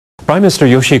Prime Minister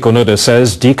Yoshihiko Noda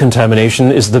says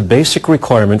decontamination is the basic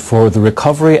requirement for the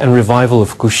recovery and revival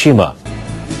of Fukushima.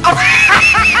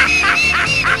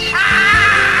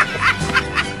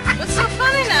 What's so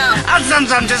funny now? I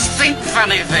sometimes just think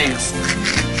funny things.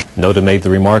 Noda made the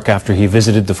remark after he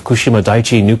visited the Fukushima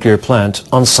Daiichi Nuclear plant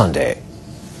on Sunday.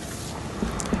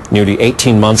 Nearly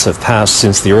 18 months have passed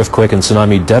since the earthquake and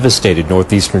tsunami devastated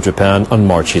northeastern Japan on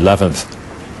March 11th.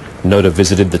 Noda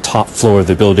visited the top floor of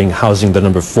the building housing the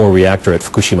number 4 reactor at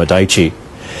Fukushima Daiichi.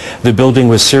 The building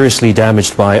was seriously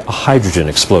damaged by a hydrogen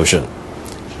explosion.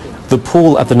 The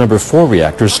pool at the number 4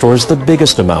 reactor stores the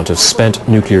biggest amount of spent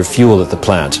nuclear fuel at the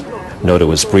plant. Noda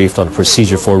was briefed on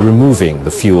procedure for removing the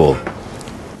fuel.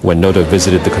 When Noda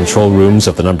visited the control rooms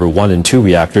of the number 1 and 2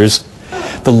 reactors,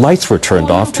 the lights were turned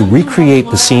off to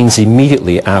recreate the scenes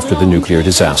immediately after the nuclear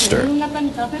disaster.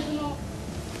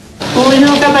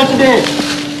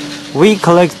 We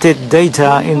collected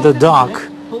data in the dark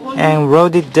and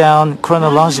wrote it down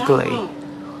chronologically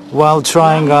while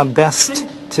trying our best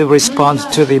to respond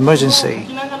to the emergency.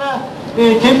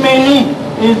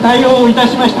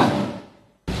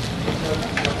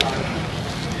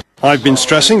 I've been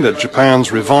stressing that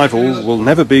Japan's revival will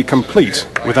never be complete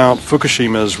without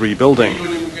Fukushima's rebuilding.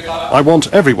 I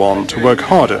want everyone to work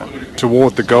harder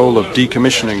toward the goal of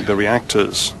decommissioning the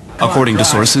reactors. According to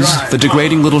sources, the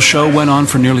degrading little show went on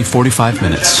for nearly 45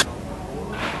 minutes.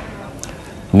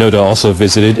 Noda also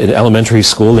visited an elementary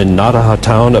school in Noda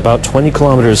town about 20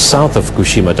 kilometers south of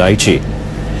Fukushima Daiichi.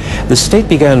 The state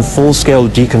began full-scale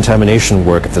decontamination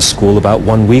work at the school about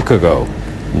 1 week ago.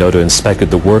 Noda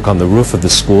inspected the work on the roof of the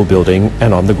school building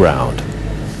and on the ground.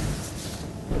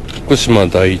 It's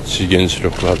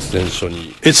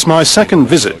my second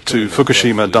visit to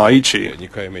Fukushima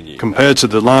Daiichi. Compared to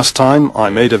the last time I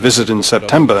made a visit in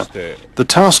September, the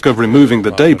task of removing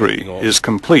the debris is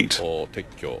complete.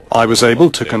 I was able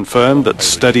to confirm that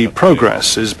steady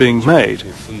progress is being made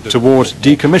toward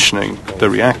decommissioning the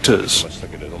reactors.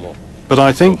 But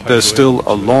I think there's still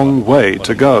a long way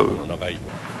to go.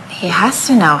 He has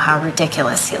to know how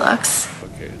ridiculous he looks.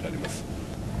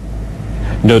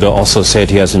 Noda also said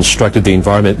he has instructed the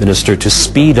Environment Minister to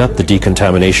speed up the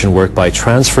decontamination work by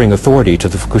transferring authority to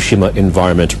the Fukushima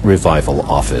Environment Revival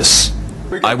Office.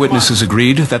 Eyewitnesses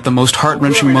agreed that the most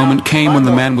heart-wrenching moment came when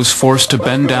the man was forced to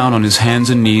bend down on his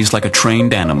hands and knees like a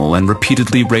trained animal and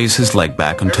repeatedly raise his leg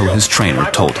back until his trainer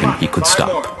told him he could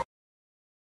stop.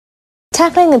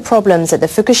 Tackling the problems at the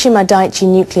Fukushima Daiichi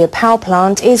Nuclear Power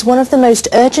Plant is one of the most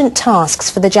urgent tasks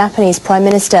for the Japanese Prime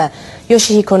Minister.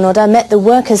 Yoshihiko Noda met the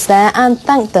workers there and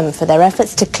thanked them for their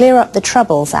efforts to clear up the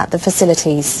troubles at the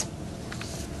facilities.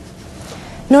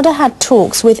 Noda had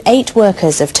talks with 8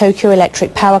 workers of Tokyo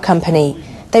Electric Power Company.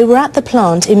 They were at the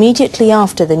plant immediately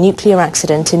after the nuclear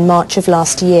accident in March of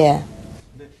last year.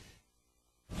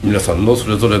 Thanks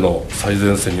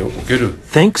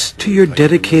to your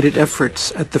dedicated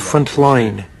efforts at the front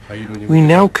line, we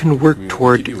now can work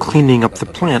toward cleaning up the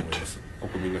plant.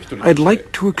 I'd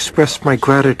like to express my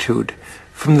gratitude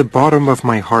from the bottom of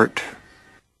my heart.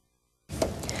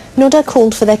 Noda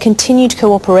called for their continued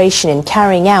cooperation in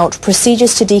carrying out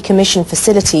procedures to decommission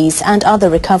facilities and other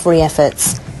recovery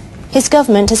efforts. His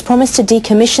government has promised to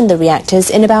decommission the reactors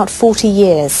in about 40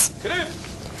 years.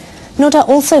 Noda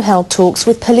also held talks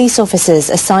with police officers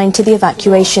assigned to the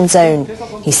evacuation zone.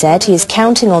 He said he is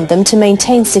counting on them to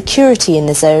maintain security in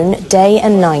the zone day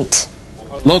and night.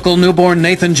 Local newborn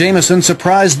Nathan Jameson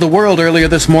surprised the world earlier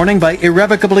this morning by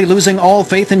irrevocably losing all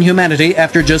faith in humanity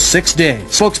after just 6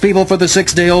 days. Spokespeople for the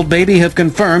 6-day-old baby have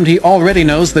confirmed he already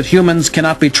knows that humans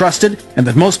cannot be trusted and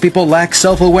that most people lack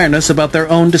self-awareness about their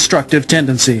own destructive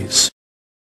tendencies.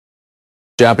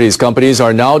 Japanese companies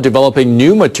are now developing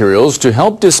new materials to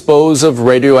help dispose of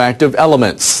radioactive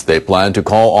elements. They plan to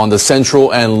call on the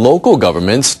central and local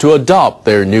governments to adopt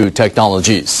their new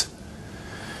technologies.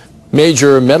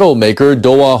 Major metal maker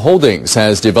Dowa Holdings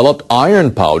has developed iron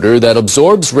powder that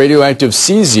absorbs radioactive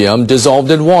cesium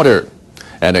dissolved in water.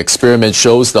 An experiment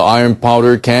shows the iron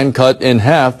powder can cut in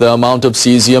half the amount of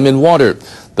cesium in water.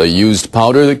 The used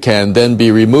powder can then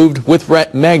be removed with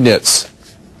magnets.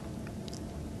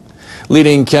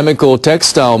 Leading chemical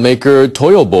textile maker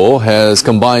Toyobo has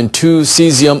combined 2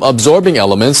 cesium-absorbing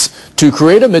elements to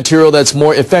create a material that's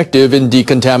more effective in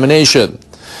decontamination.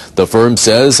 The firm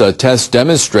says a test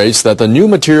demonstrates that the new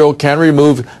material can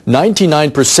remove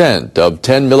 99% of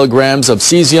 10 milligrams of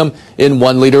cesium in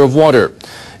 1 liter of water.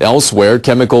 Elsewhere,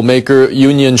 chemical maker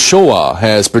Union Showa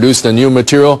has produced a new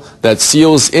material that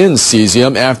seals in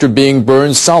cesium after being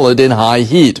burned solid in high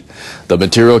heat. The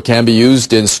material can be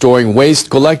used in storing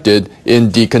waste collected in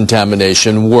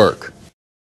decontamination work.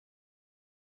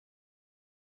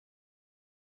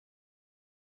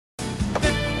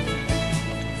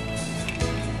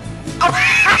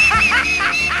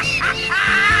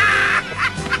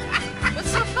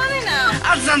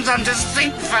 sometimes just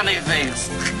think funny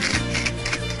things.